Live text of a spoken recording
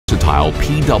versatile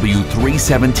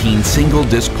PW317 single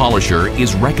disc polisher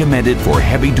is recommended for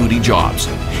heavy-duty jobs.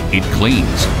 It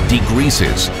cleans,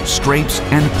 degreases, scrapes,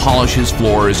 and polishes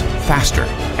floors faster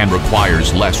and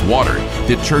requires less water,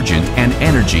 detergent, and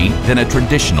energy than a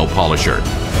traditional polisher.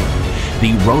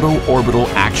 The roto-orbital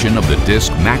action of the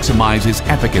disc maximizes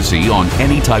efficacy on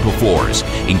any type of floors,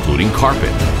 including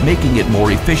carpet, making it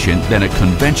more efficient than a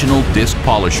conventional disc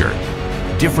polisher.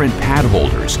 Different pad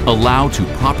holders allow to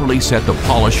properly set the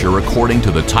polisher according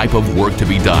to the type of work to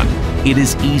be done. It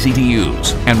is easy to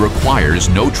use and requires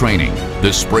no training.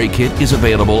 The spray kit is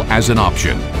available as an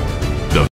option.